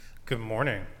Good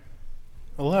morning.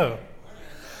 Hello.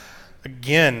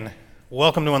 Again,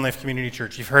 welcome to One Life Community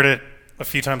Church. You've heard it a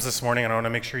few times this morning, and I want to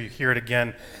make sure you hear it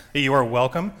again, that you are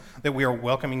welcome, that we are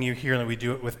welcoming you here, and that we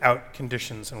do it without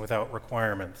conditions and without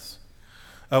requirements.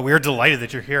 We are delighted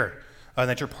that you're here, and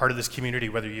that you're part of this community,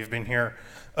 whether you've been here,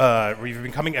 or you've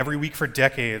been coming every week for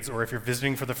decades, or if you're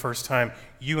visiting for the first time,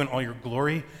 you and all your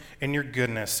glory and your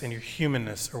goodness and your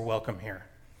humanness are welcome here.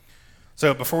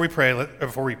 So before we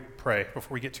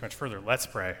get too much further, let's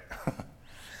pray.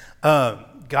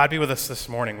 God be with us this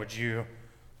morning. Would you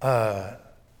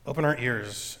open our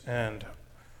ears and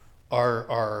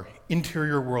our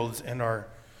interior worlds and our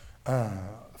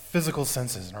physical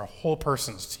senses and our whole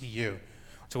persons to you,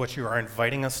 to what you are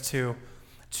inviting us to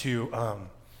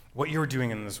what you're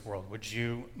doing in this world. Would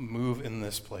you move in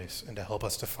this place and to help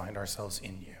us to find ourselves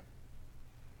in you?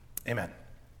 Amen.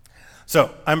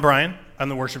 So, I'm Brian. I'm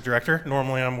the worship director.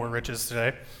 Normally, I'm where Rich is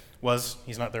today.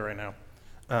 He's not there right now,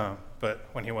 but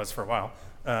when he was for a while.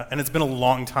 And it's been a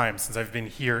long time since I've been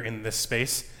here in this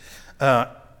space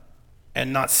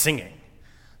and not singing.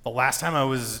 The last time I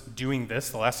was doing this,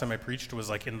 the last time I preached was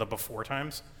like in the before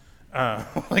times,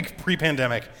 like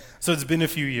pre-pandemic. So it's been a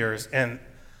few years, and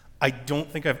I don't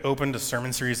think I've opened a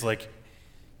sermon series like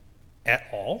at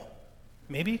all,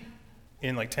 maybe,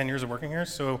 in like 10 years of working here.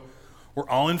 So we're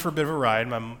all in for a bit of a ride.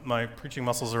 My preaching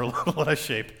muscles are a little out of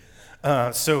shape,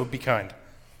 so be kind.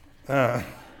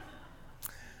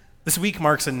 This week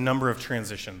marks a number of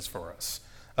transitions for us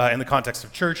in the context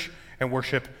of church and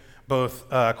worship, both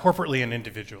corporately and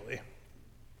individually.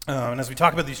 And as we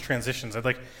talk about these transitions, I'd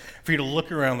like for you to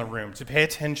look around the room, to pay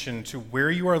attention to where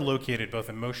you are located, both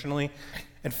emotionally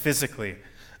and physically,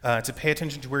 to pay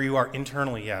attention to where you are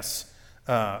internally, yes,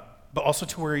 but also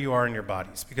to where you are in your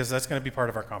bodies, because that's going to be part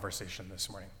of our conversation this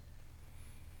morning.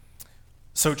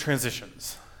 So,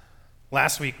 transitions.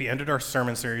 Last week, we ended our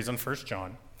sermon series on 1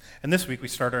 John, and this week we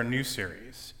start our new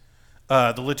series.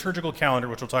 The liturgical calendar,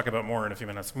 which we'll talk about more in a few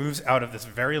minutes, moves out of this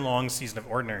very long season of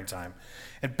ordinary time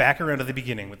and back around to the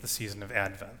beginning with the season of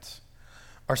Advent.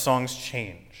 Our songs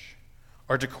change.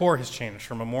 Our decor has changed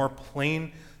from a more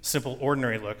plain, simple,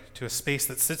 ordinary look to a space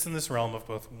that sits in this realm of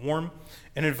both warm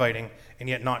and inviting, and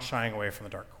yet not shying away from the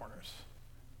dark corners.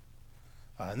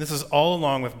 And this is all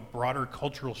along with broader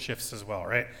cultural shifts as well,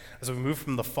 right? As we move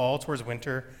from the fall towards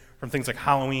winter, from things like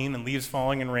Halloween and leaves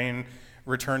falling and rain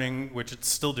returning, which it's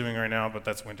still doing right now, but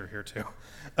that's winter here too,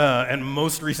 and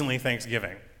most recently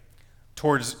Thanksgiving,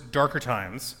 towards darker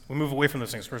times. We move away from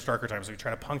those things towards darker times. We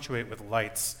try to punctuate with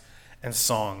lights and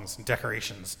songs and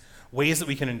decorations, ways that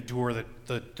we can endure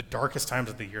the darkest times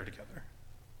of the year together.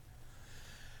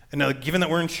 And now, given that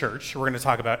we're in church, we're going to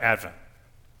talk about Advent.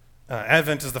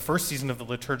 Advent is the first season of the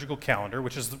liturgical calendar,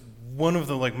 which is one of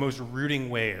the most rooting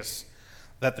ways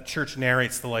that the church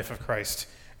narrates the life of Christ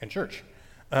in church.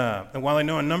 And while I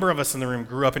know a number of us in the room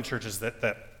grew up in churches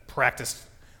that practiced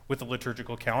with the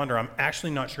liturgical calendar, I'm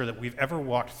actually not sure that we've ever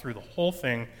walked through the whole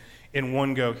thing in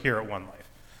one go here at One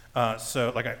Life.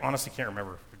 So I honestly can't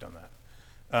remember if we've done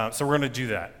that. So we're going to do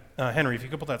that. Henry, if you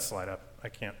could put that slide up. I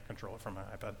can't control it from my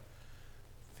iPad.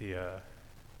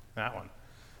 That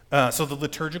one. So the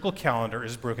liturgical calendar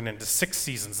is broken into 6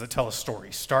 seasons that tell a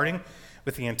story, starting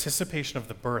with the anticipation of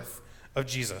the birth of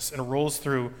Jesus, and rolls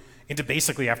through into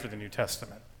basically after the New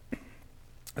Testament.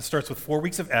 It starts with 4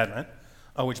 weeks of Advent,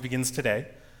 which begins today,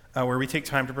 where we take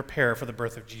time to prepare for the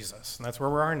birth of Jesus, and that's where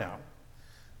we are now.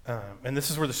 And this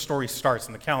is where the story starts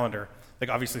in the calendar.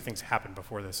 Obviously things happen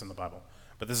before this in the Bible,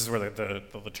 but this is where the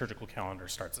liturgical calendar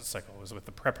starts its cycle, was with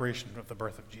the preparation of the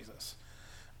birth of Jesus.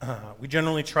 We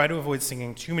generally try to avoid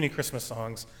singing too many Christmas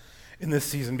songs in this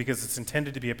season because it's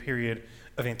intended to be a period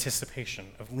of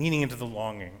anticipation, of leaning into the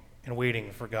longing and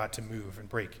waiting for God to move and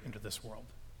break into this world.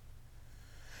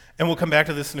 And we'll come back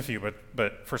to this in a few,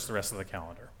 but first the rest of the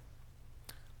calendar.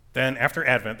 Then after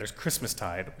Advent, there's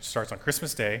Christmastide, which starts on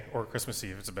Christmas Day or Christmas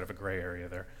Eve. It's a bit of a gray area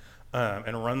there,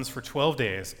 and runs for 12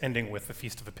 days, ending with the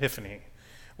Feast of Epiphany,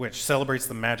 which celebrates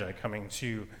the Magi coming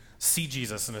to see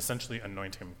Jesus and essentially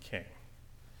anoint him king.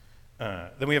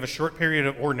 Then we have a short period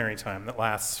of ordinary time that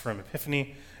lasts from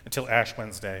Epiphany until Ash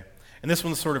Wednesday. And this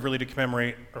one's sort of really to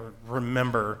commemorate or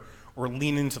remember or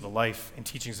lean into the life and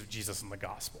teachings of Jesus in the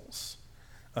Gospels.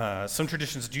 Some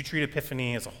traditions do treat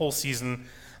Epiphany as a whole season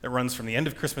that runs from the end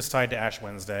of Christmastide to Ash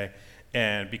Wednesday.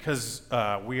 And because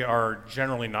we are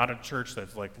generally not a church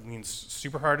that leans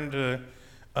super hard into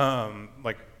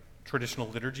traditional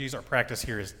liturgies, our practice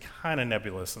here is kind of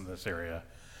nebulous in this area.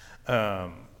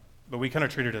 But we kind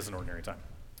of treat it as an ordinary time.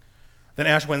 Then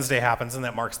Ash Wednesday happens, and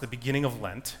that marks the beginning of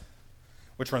Lent,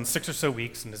 which runs 6 or so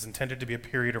weeks and is intended to be a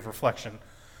period of reflection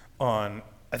on,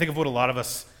 I think, of what a lot of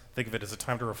us think of it as a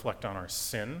time to reflect on our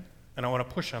sin, and I want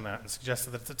to push on that and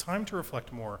suggest that it's a time to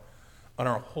reflect more on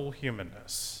our whole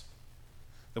humanness,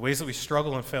 the ways that we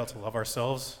struggle and fail to love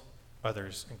ourselves,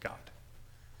 others, and God,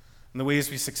 and the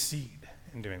ways we succeed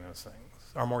in doing those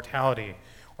things, our mortality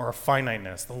or our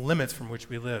finiteness, the limits from which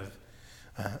we live.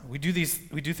 We do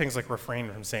things like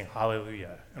refrain from saying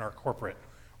hallelujah in our corporate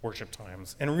worship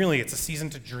times, and really it's a season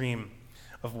to dream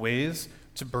of ways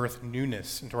to birth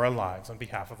newness into our lives on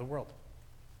behalf of the world.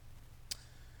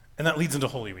 And that leads into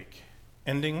Holy Week,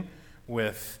 ending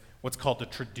with what's called the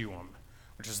Triduum,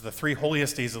 which is the three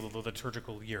holiest days of the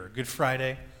liturgical year: Good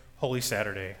Friday, Holy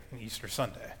Saturday, and Easter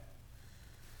Sunday.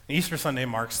 And Easter Sunday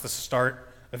marks the start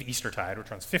of Eastertide,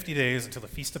 which runs 50 days until the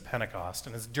Feast of Pentecost,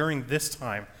 and it's during this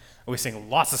time that we sing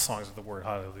lots of songs with the word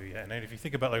hallelujah. And if you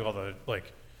think about all the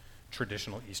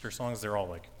traditional Easter songs, they're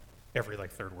all every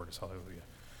third word is hallelujah.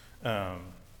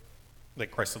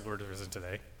 Christ the Lord is risen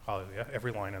today, hallelujah.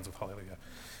 Every line ends with hallelujah.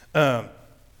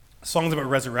 Songs about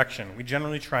resurrection, we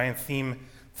generally try and theme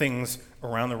things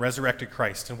around the resurrected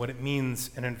Christ and what it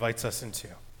means and invites us into.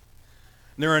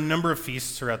 And there are a number of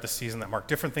feasts throughout the season that mark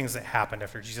different things that happened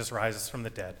after Jesus rises from the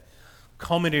dead,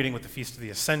 culminating with the Feast of the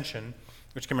Ascension,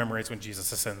 which commemorates when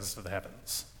Jesus ascends to the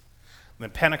heavens. And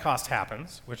then Pentecost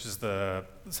happens, which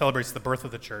celebrates the birth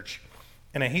of the church.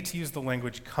 And I hate to use the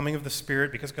language coming of the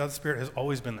Spirit, because God's Spirit has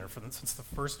always been there since the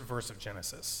first verse of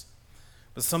Genesis.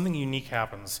 But something unique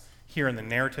happens here in the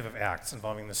narrative of Acts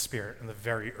involving the Spirit in the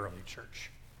very early church.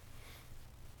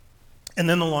 And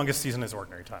then the longest season is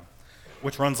Ordinary Time,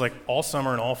 which runs all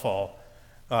summer and all fall,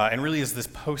 and really is this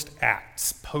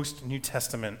post-Acts, post-New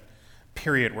Testament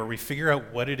period where we figure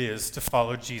out what it is to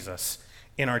follow Jesus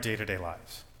in our day-to-day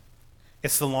lives.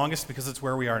 It's the longest because it's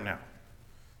where we are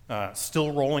now,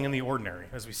 still rolling in the ordinary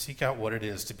as we seek out what it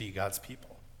is to be God's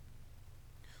people.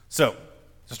 So,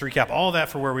 just to recap all of that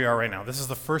for where we are right now, this is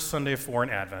the first Sunday of 4 in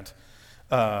Advent,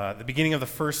 the beginning of the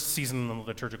first season in the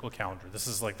liturgical calendar. This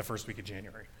is the first week of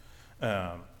January.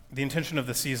 The intention of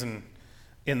the season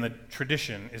in the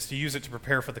tradition is to use it to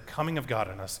prepare for the coming of God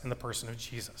in us in the person of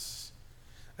Jesus,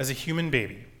 as a human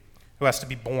baby who has to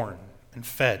be born and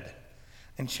fed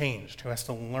and changed, who has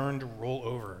to learn to roll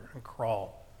over and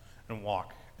crawl and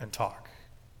walk and talk,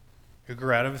 who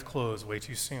grew out of his clothes way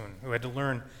too soon, who had to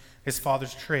learn his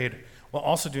father's trade while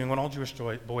also doing what all Jewish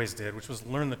boys did, which was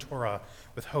learn the Torah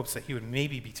with hopes that he would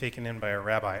maybe be taken in by a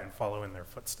rabbi and follow in their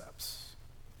footsteps.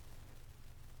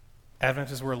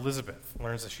 Advent is where Elizabeth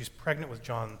learns that she's pregnant with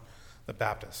John the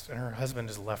Baptist, and her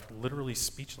husband is left literally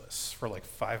speechless for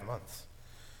 5 months.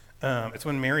 It's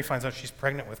when Mary finds out she's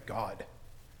pregnant with God,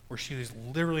 where she is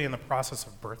literally in the process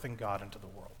of birthing God into the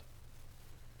world.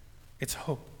 It's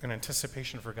hope and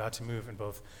anticipation for God to move in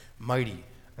both mighty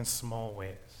and small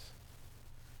ways.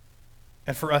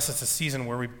 And for us, it's a season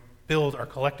where we build our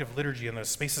collective liturgy in those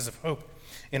spaces of hope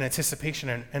and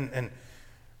anticipation. And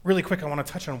really quick, I want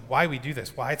to touch on why we do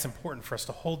this, why it's important for us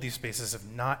to hold these spaces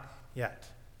of not yet.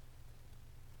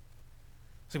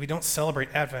 So we don't celebrate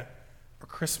Advent or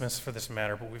Christmas for this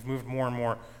matter, but we've moved more and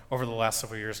more over the last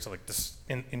several years to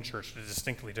in church to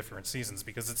distinctly different seasons,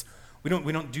 because we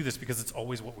don't do this because it's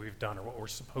always what we've done or what we're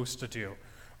supposed to do,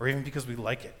 or even because we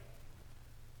like it.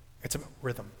 It's about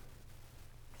rhythm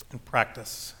and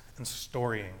practice and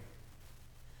storying.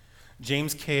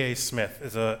 James K.A. Smith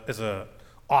is a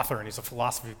author, and he's a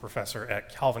philosophy professor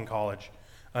at Calvin College.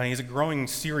 He has a growing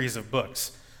series of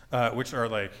books, which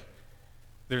are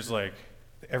there's the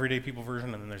everyday people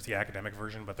version, and then there's the academic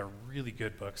version, but they're really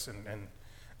good books, and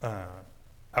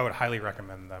I would highly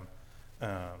recommend them.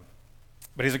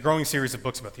 But he has a growing series of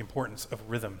books about the importance of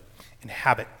rhythm and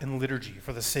habit and liturgy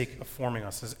for the sake of forming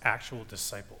us as actual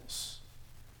disciples.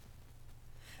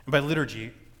 And by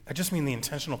liturgy, I just mean the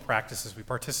intentional practices we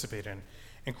participate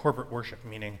in corporate worship,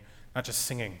 meaning not just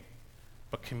singing,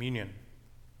 but communion,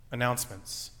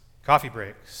 announcements, coffee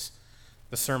breaks,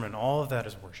 the sermon, all of that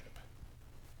is worship.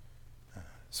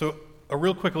 So a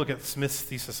real quick look at Smith's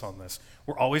thesis on this.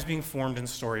 We're always being formed and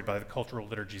storied by the cultural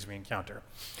liturgies we encounter.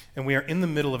 And we are in the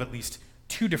middle of at least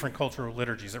 2 different cultural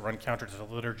liturgies that run counter to the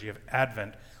liturgy of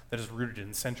Advent that is rooted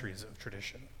in centuries of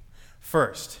tradition.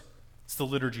 First, it's the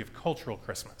liturgy of cultural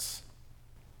Christmas.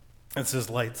 It says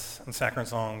lights and saccharine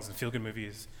songs and feel-good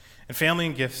movies and family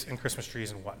and gifts and Christmas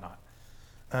trees and whatnot.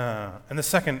 And the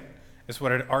second is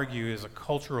what I'd argue is a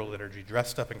cultural liturgy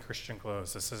dressed up in Christian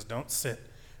clothes that says don't sit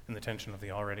in the tension of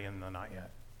the already and the not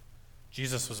yet.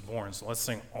 Jesus was born, so let's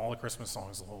sing all the Christmas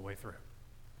songs the whole way through.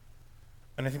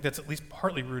 And I think that's at least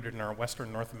partly rooted in our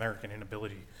Western North American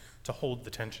inability to hold the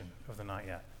tension of the not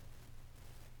yet.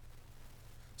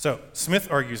 So Smith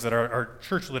argues that our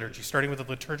church liturgy, starting with the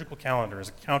liturgical calendar, is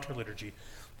a counter liturgy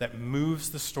that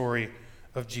moves the story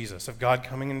of Jesus, of God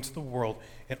coming into the world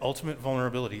in ultimate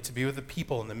vulnerability to be with the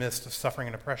people in the midst of suffering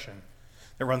and oppression,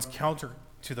 that runs counter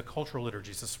to the cultural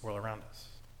liturgies that swirl around us.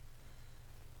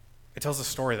 It tells a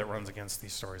story that runs against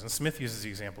these stories. And Smith uses the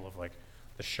example of like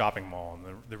the shopping mall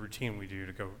and the routine we do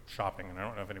to go shopping. And I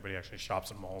don't know if anybody actually shops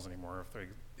in malls anymore, or if they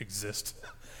exist.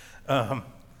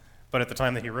 But at the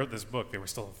time that he wrote this book, they were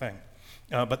still a thing.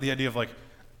 But the idea of like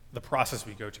the process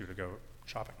we go to go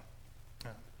shopping.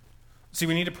 See,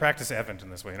 we need to practice Advent in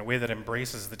this way, in a way that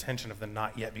embraces the tension of the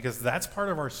not yet, because that's part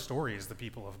of our story as the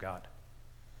people of God.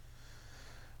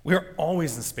 We are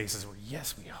always in spaces where,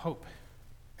 yes, we hope,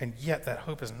 and yet that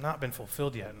hope has not been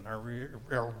fulfilled yet in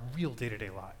our real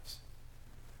day-to-day lives.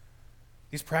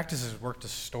 These practices work to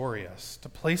story us, to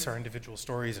place our individual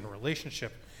stories in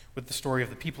relationship with the story of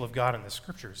the people of God in the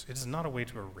Scriptures. It is not a way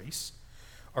to erase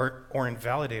or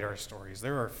invalidate our stories.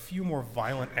 There are few more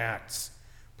violent acts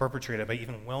perpetrated by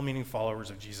even well-meaning followers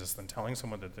of Jesus than telling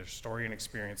someone that their story and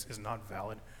experience is not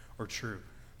valid or true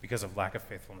because of lack of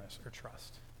faithfulness or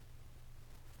trust.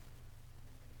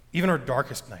 Even our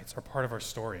darkest nights are part of our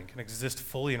story and can exist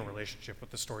fully in relationship with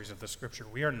the stories of the Scripture.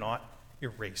 We are not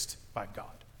erased by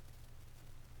God.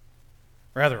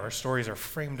 Rather, our stories are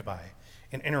framed by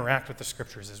and interact with the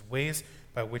Scriptures as ways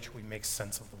by which we make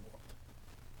sense of the world.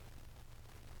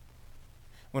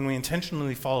 When we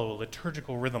intentionally follow a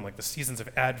liturgical rhythm like the seasons of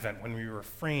Advent, when we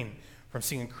refrain from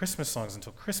singing Christmas songs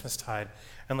until Christmastide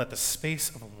and let the space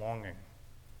of longing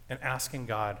and asking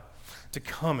God to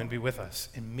come and be with us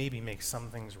and maybe make some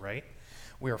things right,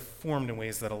 we are formed in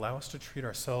ways that allow us to treat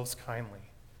ourselves kindly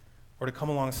or to come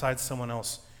alongside someone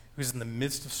else who's in the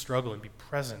midst of struggle and be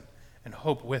present and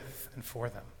hope with and for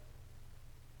them.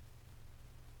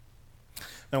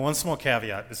 Now, one small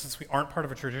caveat is since we aren't part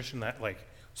of a tradition that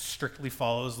strictly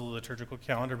follows the liturgical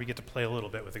calendar, we get to play a little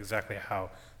bit with exactly how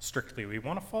strictly we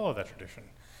want to follow that tradition.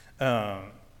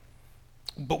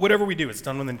 But whatever we do, it's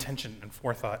done with intention and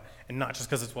forethought, and not just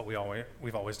because it's what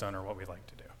we've always done or what we like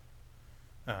to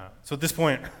do. So at this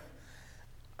point,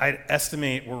 I'd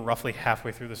estimate we're roughly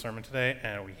halfway through the sermon today,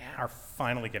 and we are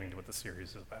finally getting to what the series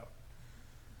is about.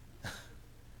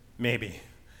 Maybe.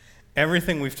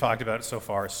 Everything we've talked about so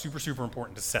far is super, super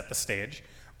important to set the stage,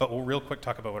 but we'll real quick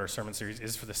talk about what our sermon series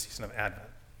is for the season of Advent.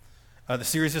 The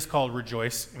series is called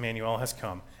Rejoice, Emmanuel Has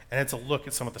Come, and it's a look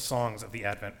at some of the songs of the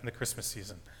Advent and the Christmas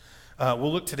season.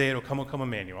 We'll look today at O Come,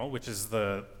 Emmanuel, which is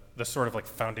the sort of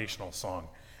foundational song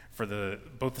for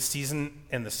both the season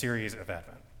and the series of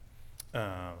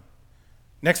Advent.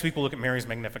 Next week we'll look at Mary's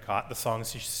Magnificat, the song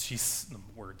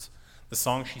the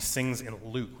song she sings in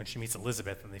Luke when she meets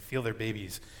Elizabeth and they feel their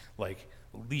babies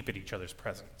leap at each other's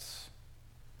presence.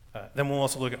 Then we'll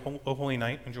also look at O Holy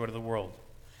Night and Joy to the World.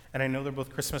 And I know they're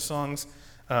both Christmas songs,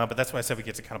 but that's why I said we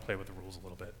get to kind of play with the rules a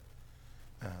little bit.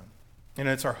 And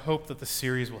it's our hope that the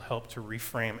series will help to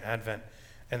reframe Advent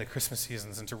and the Christmas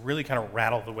seasons and to really kind of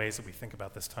rattle the ways that we think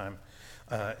about this time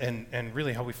and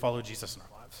really how we follow Jesus in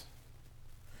our lives.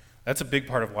 That's a big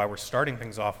part of why we're starting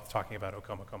things off with talking about O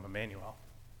Come, Emmanuel.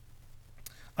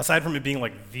 Aside from it being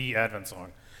the Advent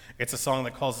song, it's a song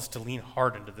that calls us to lean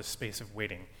hard into this space of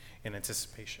waiting and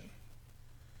anticipation.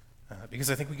 Because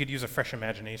I think we could use a fresh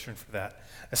imagination for that,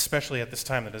 especially at this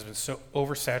time that has been so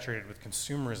oversaturated with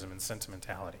consumerism and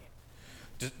sentimentality.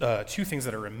 Two things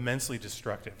that are immensely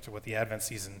destructive to what the Advent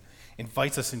season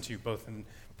invites us into, both in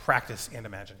practice and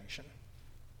imagination.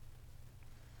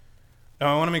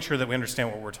 Now, I want to make sure that we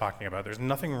understand what we're talking about. There's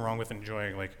nothing wrong with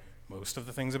enjoying most of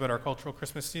the things about our cultural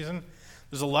Christmas season.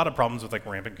 There's a lot of problems with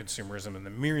rampant consumerism and the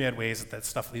myriad ways that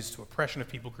stuff leads to oppression of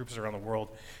people groups around the world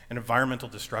and environmental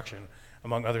destruction,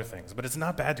 among other things. But it's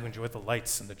not bad to enjoy the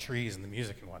lights and the trees and the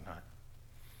music and whatnot.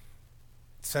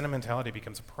 Sentimentality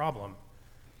becomes a problem,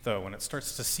 though, when it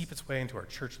starts to seep its way into our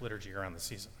church liturgy around the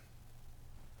season.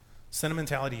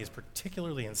 Sentimentality is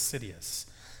particularly insidious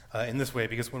in this way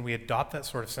because when we adopt that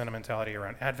sort of sentimentality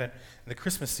around Advent and the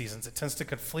Christmas seasons, it tends to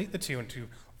conflate the two into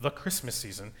the Christmas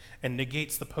season and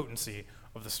negates the potency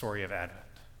of the story of Advent,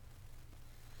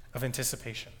 of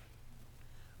anticipation,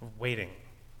 of waiting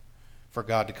for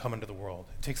God to come into the world.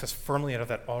 It takes us firmly out of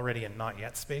that already and not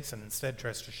yet space and instead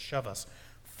tries to shove us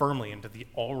firmly into the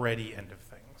already end of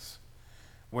things,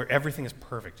 where everything is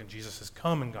perfect and Jesus has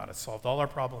come and God has solved all our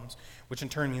problems, which in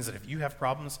turn means that if you have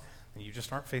problems, then you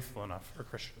just aren't faithful enough or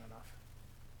Christian enough.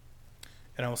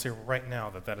 And I will say right now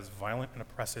that that is violent and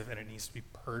oppressive and it needs to be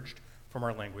purged from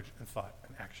our language and thought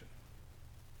and action.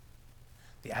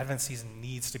 The Advent season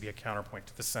needs to be a counterpoint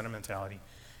to the sentimentality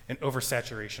and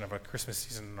oversaturation of a Christmas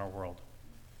season in our world.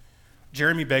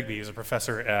 Jeremy Begbie is a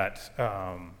professor at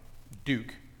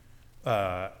Duke,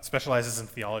 specializes in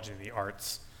theology and the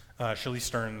arts, Shirley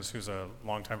Stearns, who's a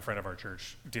longtime friend of our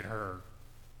church, did her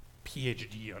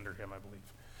PhD under him, I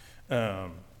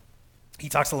believe. He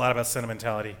talks a lot about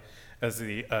sentimentality as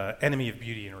the enemy of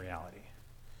beauty and reality.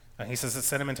 He says that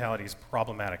sentimentality is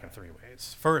problematic in three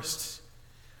ways. First,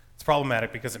 it's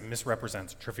problematic because it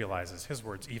misrepresents, trivializes, his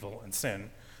words, evil and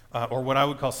sin, or what I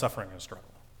would call suffering and struggle.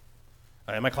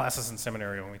 In my classes in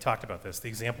seminary, when we talked about this, the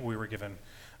example we were given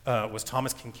was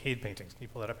Thomas Kinkade paintings. Can you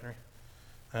pull that up,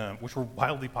 Henry? Which were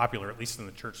wildly popular, at least in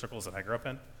the church circles that I grew up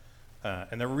in.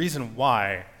 And the reason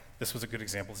why this was a good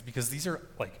example is because these are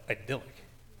like idyllic,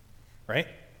 right?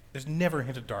 There's never a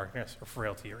hint of darkness or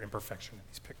frailty or imperfection in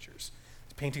these pictures.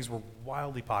 These paintings were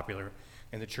wildly popular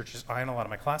in the churches I and a lot of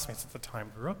my classmates at the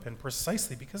time grew up in,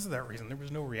 precisely because of that reason. There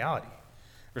was no reality.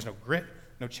 There was no grit,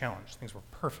 no challenge. Things were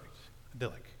perfect,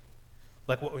 idyllic,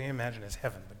 like what we imagine as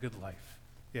heaven, the good life,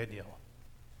 the ideal.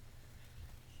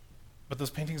 But those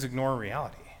paintings ignore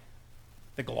reality.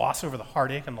 They gloss over the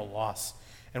heartache and the loss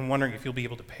and wondering if you'll be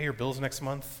able to pay your bills next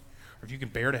month, or if you can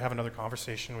bear to have another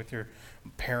conversation with your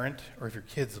parent, or if your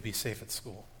kids will be safe at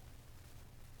school.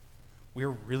 We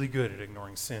are really good at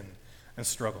ignoring sin and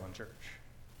struggle in church,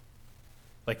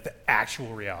 like the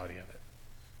actual reality of it.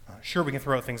 Sure, we can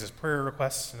throw out things as prayer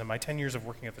requests, and in my 10 years of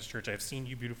working at this church, I've seen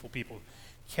you beautiful people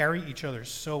carry each other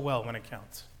so well when it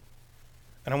counts.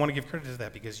 And I want to give credit to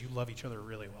that because you love each other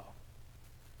really well.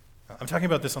 I'm talking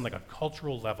about this on like a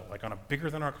cultural level, like on a bigger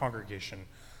than our congregation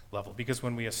level, because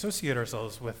when we associate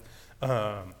ourselves with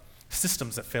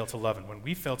systems that fail to love, and when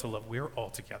we fail to love, we're all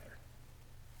together.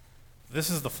 This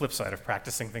is the flip side of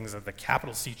practicing things that the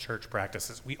capital C church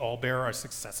practices. We all bear our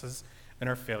successes and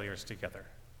our failures together.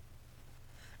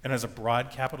 And as a broad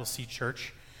capital C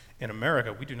church in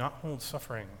America, we do not hold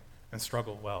suffering and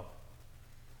struggle well.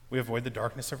 We avoid the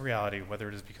darkness of reality, whether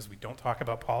it is because we don't talk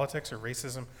about politics or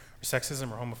racism or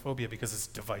sexism or homophobia because it's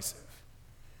divisive,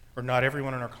 or not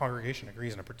everyone in our congregation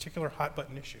agrees on a particular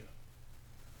hot-button issue,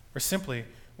 or simply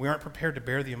we aren't prepared to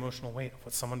bear the emotional weight of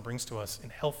what someone brings to us in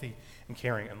healthy and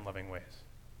caring and loving ways.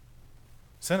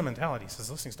 Sentimentality says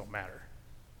those things don't matter.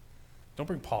 Don't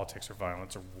bring politics or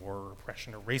violence or war or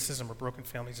oppression or racism or broken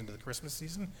families into the Christmas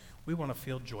season. We want to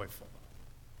feel joyful.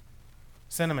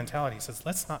 Sentimentality says,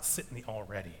 let's not sit in the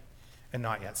already and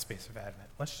not yet space of Advent.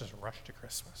 Let's just rush to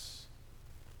Christmas.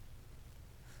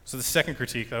 So the second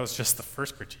critique, that was just the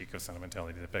first critique of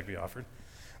sentimentality that Begbie offered.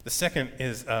 The second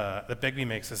is that Begbie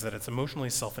makes is that it's emotionally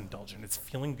self-indulgent. It's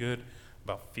feeling good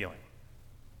about feeling.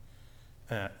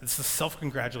 It's the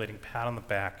self-congratulating pat on the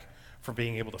back for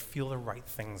being able to feel the right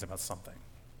things about something.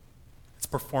 It's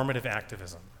performative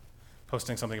activism,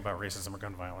 posting something about racism or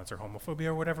gun violence or homophobia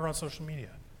or whatever on social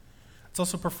media. It's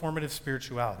also performative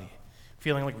spirituality,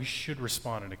 feeling like we should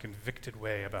respond in a convicted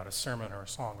way about a sermon or a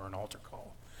song or an altar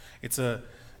call. It's a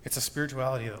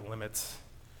spirituality that limits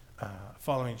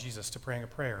following Jesus to praying a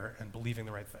prayer and believing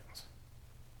the right things.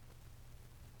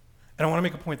 And I want to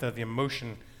make a point that the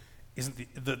emotion isn't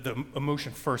the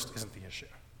emotion first isn't the issue.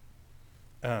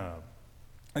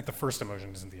 Like the first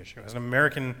emotion isn't the issue. I'm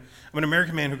an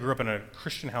American man who grew up in a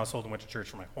Christian household and went to church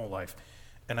for my whole life,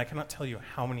 and I cannot tell you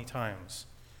how many times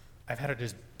I've had it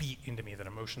just beat into me that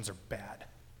emotions are bad,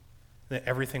 that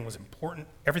everything was important,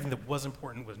 everything that was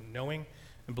important was knowing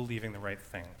and believing the right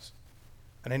things.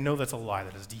 And I know that's a lie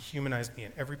that has dehumanized me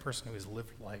and every person who has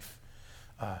lived life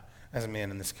as a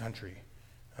man in this country.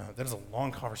 That is a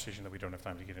long conversation that we don't have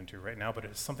time to get into right now, but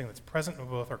it is something that's present in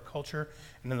both our culture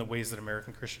and in the ways that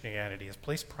American Christianity has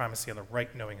placed primacy on the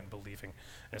right knowing and believing.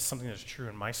 And it's something that's true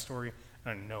in my story,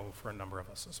 and I know for a number of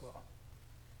us as well.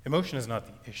 Emotion is not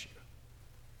the issue.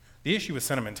 The issue with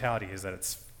sentimentality is that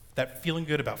it's that feeling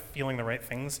good about feeling the right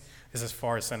things is as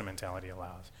far as sentimentality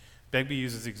allows. Begbie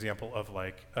uses the example of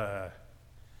like, I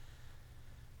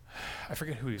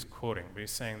forget who he's quoting, but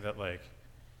he's saying that like,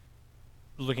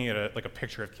 looking at a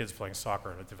picture of kids playing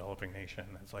soccer in a developing nation,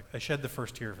 it's like, I shed the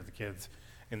first tear for the kids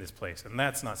in this place, and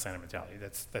that's not sentimentality.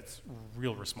 That's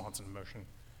real response and emotion.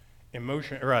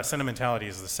 Sentimentality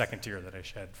is the second tear that I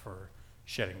shed for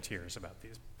shedding tears about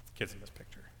these kids in this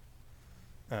picture.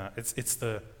 It's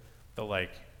the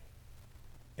like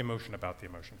emotion about the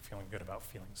emotion, feeling good about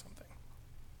feeling something.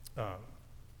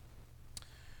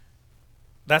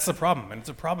 That's the problem, and it's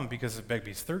a problem because of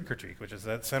Begbie's third critique, which is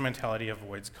that sentimentality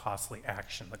avoids costly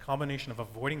action. The combination of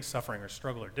avoiding suffering or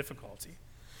struggle or difficulty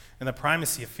and the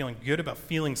primacy of feeling good about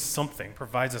feeling something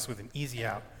provides us with an easy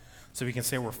out so we can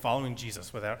say we're following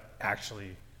Jesus without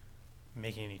actually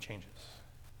making any changes.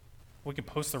 We can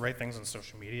post the right things on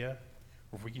social media,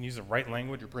 or if we can use the right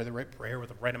language or pray the right prayer with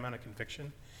the right amount of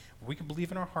conviction, or we can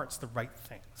believe in our hearts the right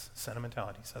things.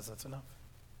 Sentimentality says that's enough.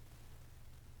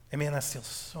 And man, that steals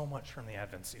so much from the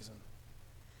Advent season.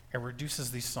 It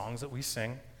reduces these songs that we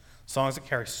sing, songs that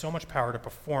carry so much power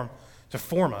to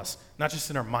form us, not just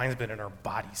in our minds, but in our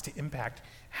bodies, to impact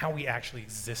how we actually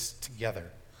exist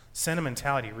together.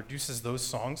 Sentimentality reduces those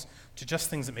songs to just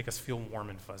things that make us feel warm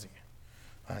and fuzzy,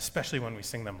 especially when we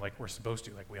sing them like we're supposed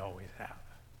to, like we always have.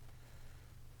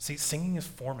 See, singing is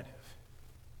formative.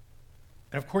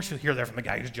 And of course you'll hear that from the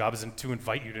guy whose job is to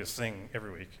invite you to sing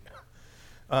every week.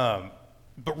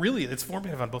 But really, it's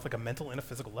formative on both like a mental and a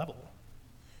physical level.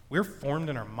 We're formed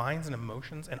in our minds and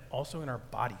emotions and also in our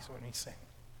bodies when we sing.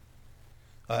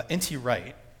 N.T.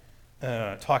 Wright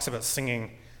talks about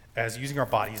singing as using our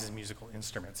bodies as musical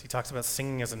instruments. He talks about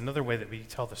singing as another way that we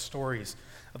tell the stories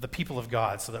of the people of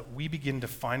God so that we begin to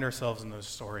find ourselves in those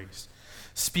stories.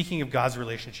 Speaking of God's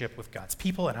relationship with God's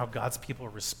people and how God's people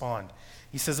respond,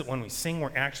 he says that when we sing,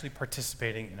 we're actually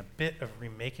participating in a bit of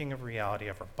remaking of reality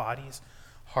of our bodies,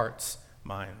 hearts,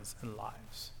 minds, and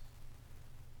lives.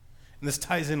 And this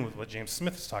ties in with what James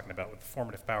Smith is talking about with the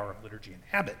formative power of liturgy and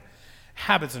habit.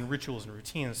 Habits and rituals and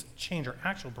routines change our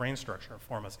actual brain structure and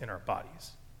form us in our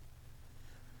bodies.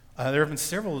 There have been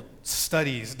several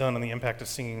studies done on the impact of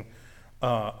singing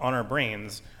on our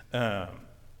brains.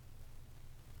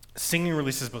 Singing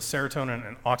releases both serotonin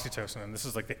and oxytocin, and this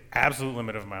is like the absolute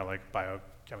limit of my like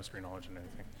biochemistry knowledge and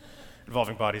anything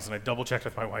involving bodies, and I double-checked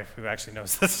with my wife, who actually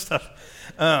knows this stuff.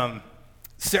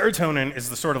 Serotonin is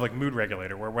the sort of like mood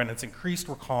regulator, where when it's increased,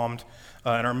 we're calmed,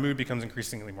 and our mood becomes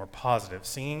increasingly more positive.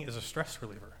 Singing is a stress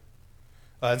reliever,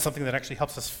 and something that actually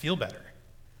helps us feel better.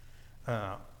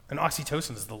 And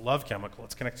oxytocin is the love chemical.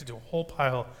 It's connected to a whole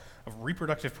pile of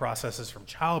reproductive processes from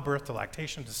childbirth to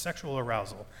lactation to sexual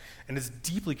arousal, and is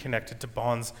deeply connected to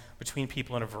bonds between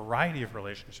people in a variety of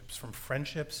relationships, from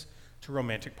friendships to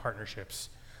romantic partnerships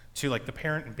to like the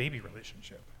parent and baby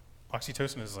relationship.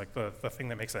 Oxytocin is like the thing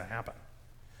that makes that happen.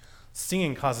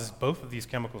 Singing causes both of these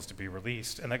chemicals to be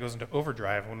released, and that goes into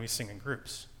overdrive when we sing in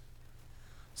groups.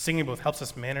 Singing both helps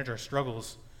us manage our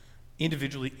struggles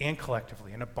individually and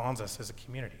collectively, and it bonds us as a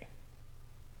community.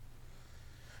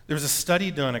 There was a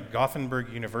study done at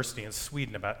Gothenburg University in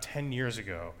Sweden about 10 years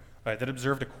ago that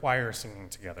observed a choir singing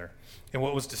together. And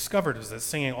what was discovered was that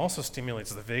singing also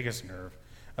stimulates the vagus nerve,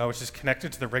 which is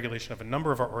connected to the regulation of a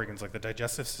number of our organs like the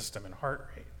digestive system and heart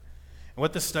rate. And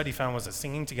what this study found was that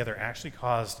singing together actually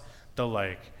caused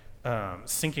the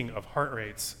syncing of heart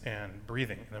rates and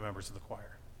breathing in the members of the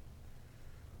choir.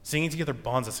 Singing together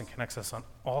bonds us and connects us on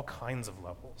all kinds of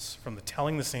levels, from the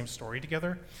telling the same story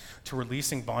together, to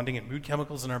releasing bonding and mood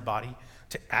chemicals in our body,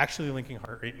 to actually linking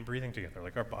heart rate and breathing together,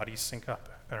 like our bodies sync up,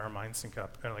 and our minds sync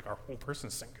up, and like our whole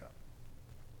person sync up.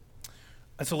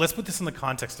 And so let's put this in the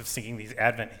context of singing these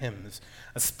Advent hymns,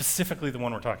 specifically the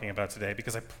one we're talking about today,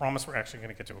 because I promise we're actually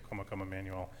going to get to O Come, O Come,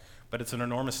 Emmanuel, but it's an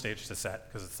enormous stage to set,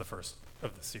 because it's the first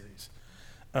of the series.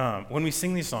 When we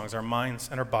sing these songs, our minds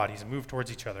and our bodies move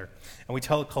towards each other, and we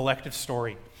tell a collective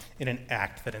story in an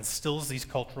act that instills these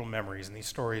cultural memories and these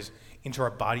stories into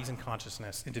our bodies and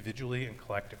consciousness, individually and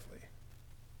collectively.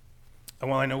 And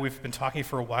while I know we've been talking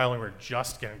for a while and we're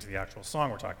just getting to the actual song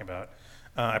we're talking about,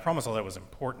 I promise all that was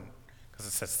important, because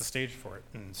it sets the stage for it.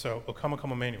 And so, O Come, O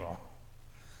Come, Emmanuel.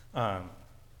 A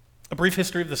brief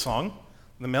history of the song.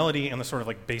 The melody and the sort of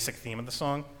like basic theme of the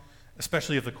song,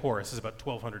 especially of the chorus, is about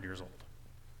 1,200 years old.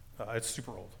 It's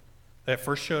super old. It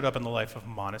first showed up in the life of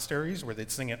monasteries, where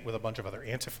they'd sing it with a bunch of other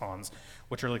antiphons,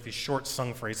 which are like these short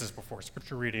sung phrases before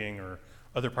scripture reading or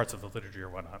other parts of the liturgy or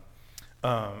whatnot.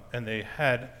 And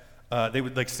they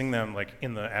would like sing them like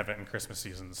in the Advent and Christmas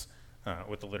seasons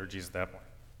with the liturgies at that point.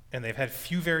 And they've had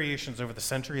few variations over the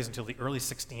centuries until the early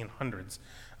 1600s,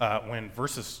 when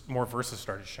more verses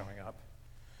started showing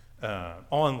up,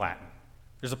 all in Latin.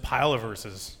 There's a pile of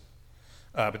verses.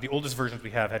 But the oldest versions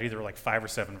we have had either like 5 or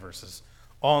 7 verses,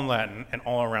 all in Latin and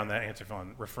all around that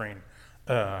antiphon refrain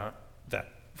that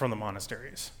from the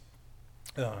monasteries.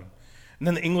 And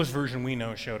then the English version we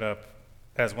know showed up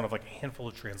as one of like a handful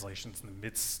of translations in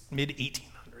the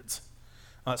mid-1800s.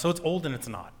 So it's old and it's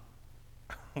not.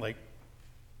 Like,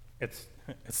 it's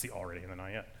the already and the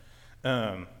not yet.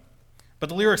 But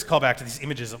the lyrics call back to these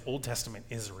images of Old Testament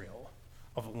Israel,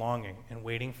 of longing and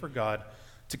waiting for God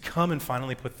to come and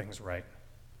finally put things right.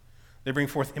 They bring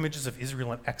forth images of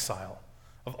Israel in exile,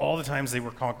 of all the times they were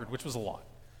conquered, which was a lot.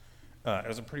 It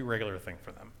was a pretty regular thing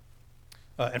for them.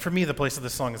 And for me, the place of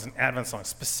this song is an Advent song,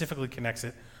 specifically connects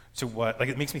it to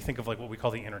it makes me think of like what we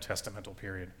call the intertestamental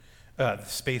period, the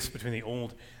space between the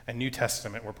Old and New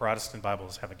Testament, where Protestant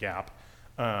Bibles have a gap.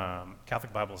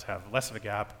 Catholic Bibles have less of a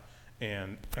gap,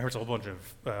 and there's a whole bunch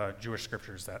of Jewish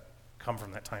scriptures that come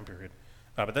from that time period.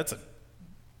 But that's a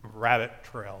rabbit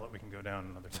trail that we can go down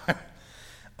another time.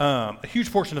 A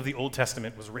huge portion of the Old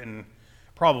Testament was written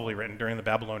probably written during the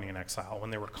Babylonian exile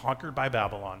when they were conquered by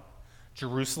Babylon.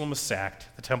 Jerusalem was sacked,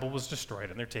 the temple was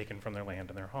destroyed, and they're taken from their land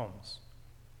and their homes.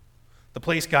 The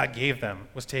place God gave them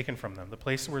was taken from them. The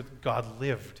place where God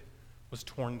lived was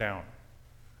torn down,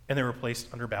 and they were placed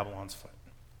under Babylon's foot.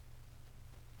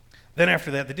 Then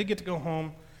after that, they did get to go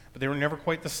home, but they were never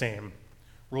quite the same,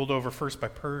 ruled over first by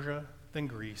Persia, then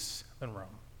Greece, then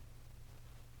Rome.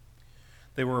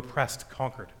 They were oppressed,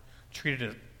 conquered,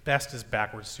 treated at best as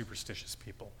backwards, superstitious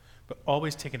people, but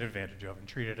always taken advantage of and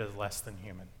treated as less than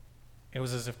human. It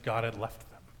was as if God had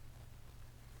left them.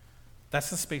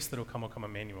 That's the space that O Come,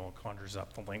 Emmanuel conjures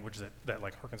up, the language that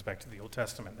harkens back to the Old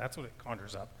Testament. That's what it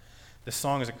conjures up. This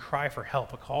song is a cry for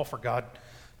help, a call for God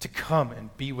to come and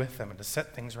be with them and to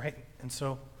set things right. And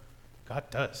so God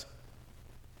does.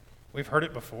 We've heard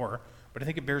it before, but I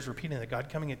think it bears repeating that God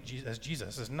coming as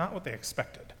Jesus is not what they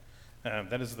expected.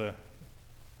 That is the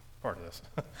part of this.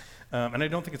 And I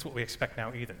don't think it's what we expect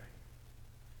now either.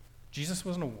 Jesus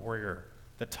wasn't a warrior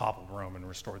that toppled Rome and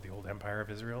restored the old empire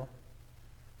of Israel.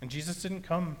 And Jesus didn't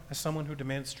come as someone who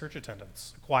demands church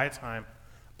attendance, a quiet time,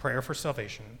 prayer for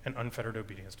salvation, and unfettered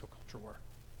obedience to a culture war.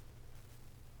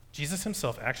 Jesus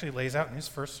himself actually lays out in his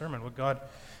first sermon what God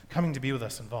coming to be with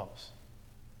us involves.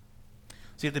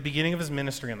 See, at the beginning of his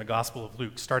ministry in the Gospel of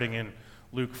Luke, starting in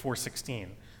Luke 4:16,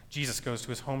 Jesus goes to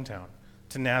his hometown,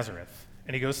 to Nazareth,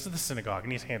 and he goes to the synagogue,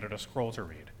 and he's handed a scroll to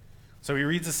read. So he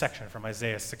reads a section from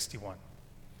Isaiah 61.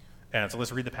 And so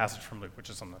let's read the passage from Luke, which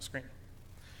is on the screen.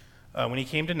 When he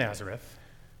came to Nazareth,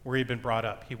 where he had been brought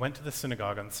up, he went to the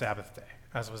synagogue on the Sabbath day,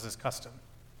 as was his custom.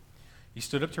 He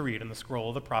stood up to read, and the scroll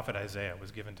of the prophet Isaiah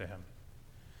was given to him.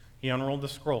 He unrolled the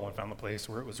scroll and found the place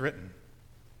where it was written,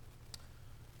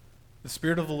 "The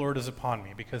Spirit of the Lord is upon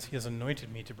me, because he has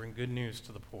anointed me to bring good news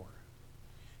to the poor.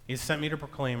 He has sent me to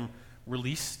proclaim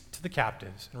release to the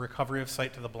captives and recovery of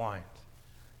sight to the blind,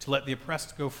 to let the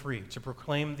oppressed go free, to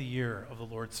proclaim the year of the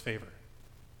Lord's favor."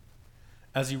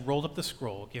 As he rolled up the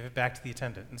scroll, gave it back to the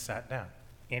attendant, and sat down.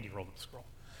 And he rolled up the scroll.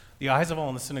 The eyes of all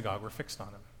in the synagogue were fixed on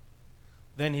him.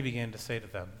 Then he began to say to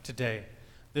them, "Today,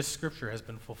 this scripture has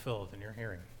been fulfilled in your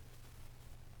hearing."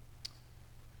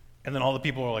 And then all the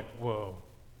people were like, "Whoa."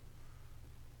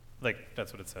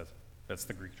 That's what it says. That's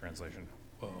the Greek translation.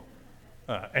 Whoa.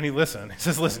 And he listened. He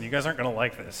says, "Listen, you guys aren't going to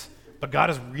like this, but God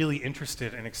is really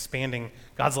interested in expanding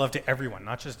God's love to everyone,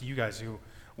 not just you guys who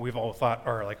we've all thought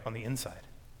are on the inside."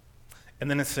 And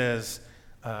then it says,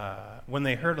 when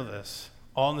they heard of this,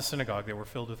 all in the synagogue, they were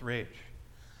filled with rage.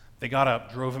 They got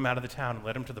up, drove him out of the town, and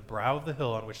led him to the brow of the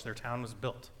hill on which their town was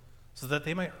built, so that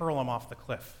they might hurl him off the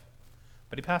cliff.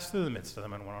 But he passed through the midst of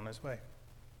them and went on his way.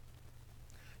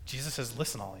 Jesus says,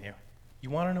 "Listen, all of you.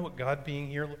 You want to know what God being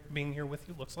here with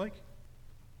you looks like?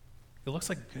 It looks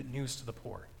like good news to the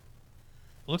poor.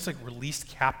 It looks like released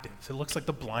captives. It looks like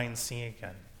the blind seeing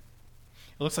again.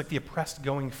 It looks like the oppressed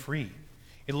going free.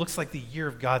 It looks like the year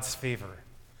of God's favor."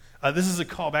 This is a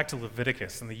call back to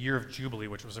Leviticus and the year of Jubilee,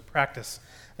 which was a practice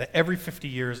that every 50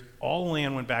 years, all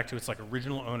land went back to its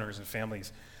original owners and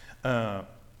families.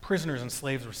 Prisoners and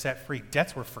slaves were set free.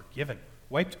 Debts were forgiven,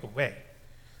 wiped away.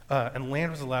 And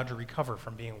land was allowed to recover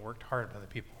from being worked hard by the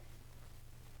people.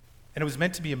 And it was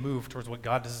meant to be a move towards what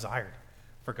God desired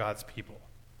for God's people.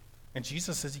 And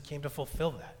Jesus says he came to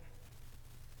fulfill that.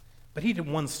 But he did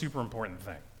one super important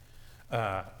thing.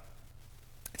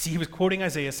 He was quoting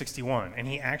Isaiah 61, and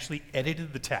he actually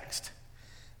edited the text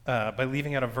by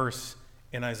leaving out a verse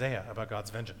in Isaiah about God's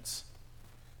vengeance.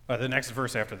 The next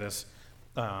verse after this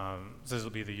says it'll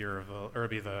be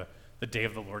the day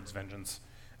of the Lord's vengeance.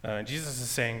 Jesus is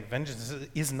saying vengeance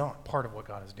is not part of what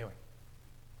God is doing.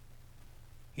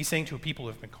 He's saying to a people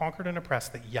who have been conquered and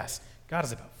oppressed that yes, God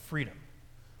is about freedom,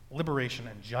 liberation,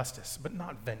 and justice, but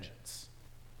not vengeance.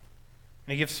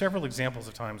 And he gives several examples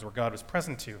of times where God was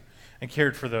present to and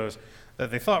cared for those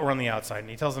that they thought were on the outside, and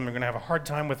he tells them they're going to have a hard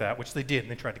time with that, which they did,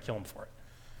 and they tried to kill him for it.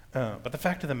 But the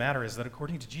fact of the matter is that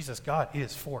according to Jesus, God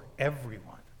is for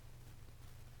everyone.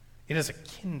 It is a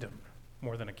kingdom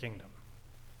more than a kingdom,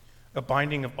 a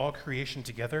binding of all creation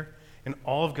together and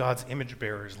all of God's image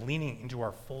bearers leaning into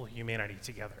our full humanity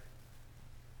together.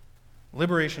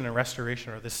 Liberation and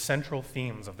restoration are the central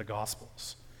themes of the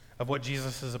Gospels, of what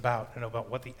Jesus is about and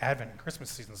about what the Advent and Christmas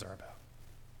seasons are about.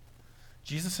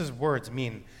 Jesus' words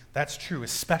mean that's true,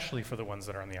 especially for the ones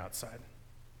that are on the outside.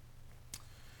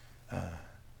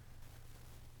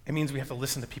 It means we have to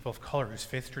listen to people of color whose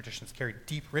faith traditions carry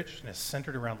deep richness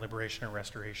centered around liberation and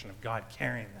restoration of God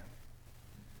carrying them.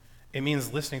 It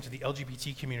means listening to the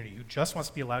LGBT community who just wants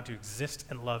to be allowed to exist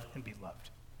and love and be loved.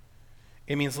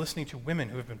 It means listening to women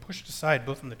who have been pushed aside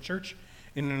both in the church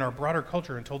and in our broader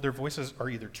culture and told their voices are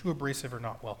either too abrasive or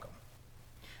not welcome.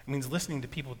 It means listening to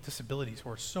people with disabilities who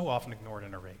are so often ignored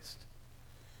and erased.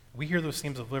 We hear those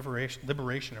themes of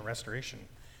liberation and restoration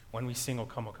when we sing O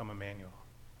Come, Emmanuel.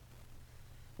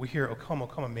 We hear O Come,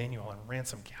 Emmanuel, and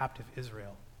ransom captive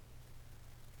Israel.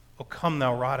 O come,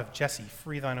 thou rod of Jesse,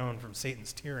 free thine own from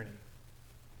Satan's tyranny.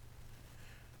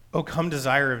 O come,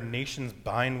 desire of nations,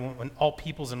 bind all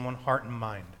peoples in one heart and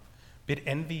mind. Bid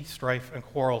envy, strife, and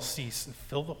quarrel cease, and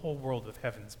fill the whole world with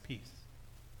heaven's peace.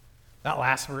 That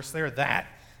last verse there, that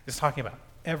is talking about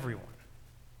everyone.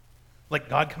 Like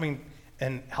God coming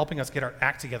and helping us get our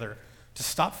act together to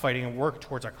stop fighting and work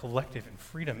towards our collective and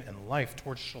freedom and life,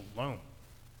 towards shalom.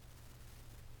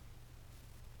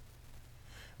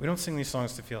 We don't sing these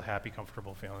songs to feel happy,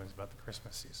 comfortable feelings about the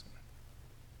Christmas season.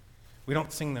 We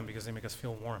don't sing them because they make us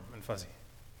feel warm and fuzzy.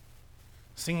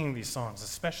 Singing these songs,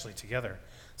 especially together,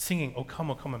 singing O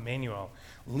Come, Emmanuel,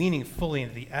 leaning fully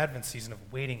into the Advent season of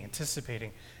waiting,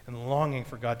 anticipating, and longing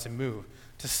for God to move,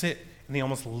 to sit in the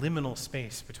almost liminal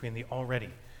space between the already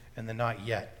and the not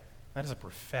yet. That is a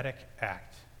prophetic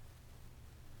act.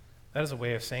 That is a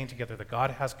way of saying together that God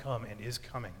has come and is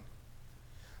coming.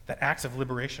 That acts of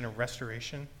liberation and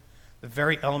restoration, the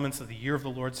very elements of the year of the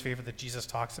Lord's favor that Jesus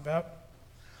talks about,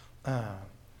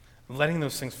 letting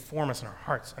those things form us in our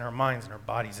hearts and our minds and our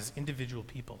bodies as individual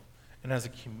people and as a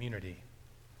community.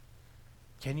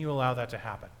 Can you allow that to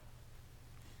happen?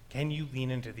 Can you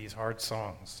lean into these hard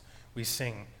songs we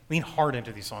sing, lean hard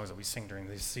into these songs that we sing during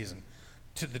this season,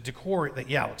 to the decor that,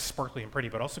 looks sparkly and pretty,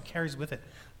 but also carries with it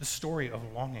the story of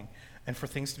longing and for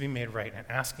things to be made right and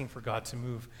asking for God to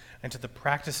move, and to the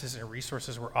practices and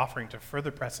resources we're offering to further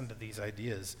press into these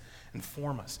ideas and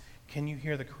form us. Can you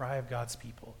hear the cry of God's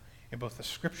people in both the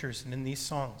scriptures and in these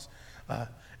songs,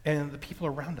 and the people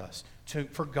around us,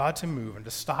 for God to move and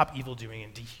to stop evil doing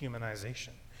and dehumanization?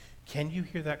 Can you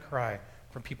hear that cry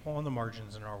from people on the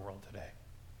margins in our world today?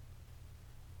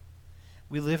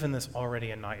 We live in this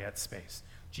already and not yet space.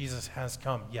 Jesus has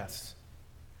come, yes,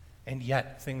 and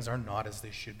yet things are not as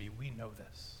they should be. We know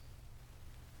this.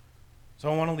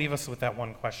 So I want to leave us with that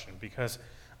one question, because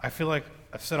I feel like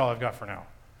I've said all I've got for now.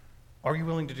 Are you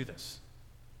willing to do this?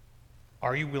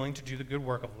 Are you willing to do the good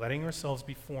work of letting yourselves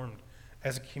be formed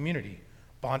as a community,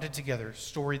 bonded together,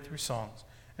 storied through songs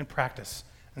and practice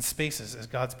and spaces as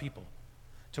God's people,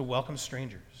 to welcome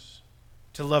strangers,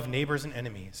 to love neighbors and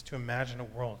enemies, to imagine a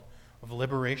world of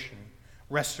liberation,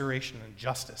 restoration, and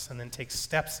justice, and then take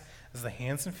steps as the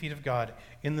hands and feet of God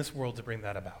in this world to bring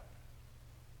that about?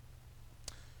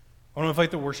 I want to invite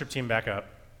the worship team back up,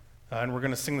 and we're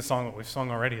going to sing the song that we've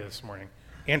sung already this morning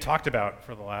and talked about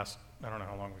for the last, I don't know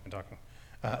how long we've been talking,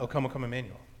 O Come,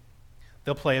 Emmanuel.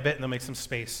 They'll play a bit, and they'll make some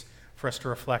space for us to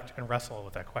reflect and wrestle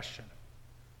with that question.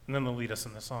 And then they'll lead us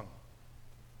in the song.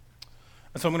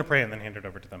 And so I'm going to pray and then hand it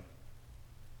over to them.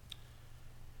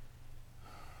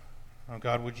 Oh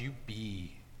God, would you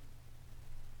be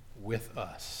with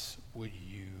us? Would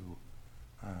you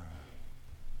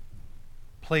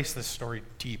place this story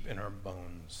deep in our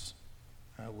bones?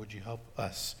 Would you help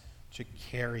us to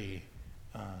carry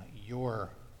your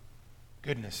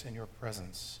goodness and your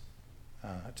presence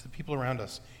to the people around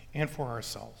us and for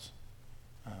ourselves?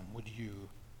 Would you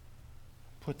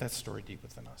put that story deep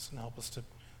within us and help us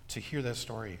to hear that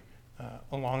story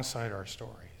alongside our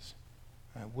stories?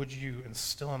 Would you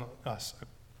instill in us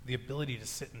the ability to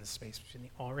sit in the space between the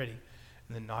already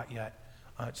and the not yet,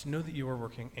 to know that you are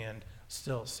working and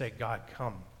still say, God,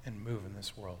 come and move in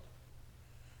this world?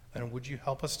 And would you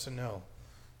help us to know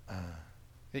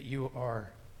that you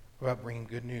are about bringing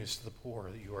good news to the poor,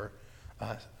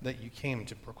 that you came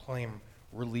to proclaim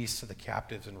release to the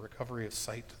captives and recovery of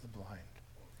sight to the blind,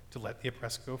 to let the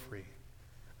oppressed go free,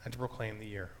 and to proclaim the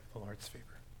year of the Lord's favor.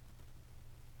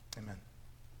 Amen.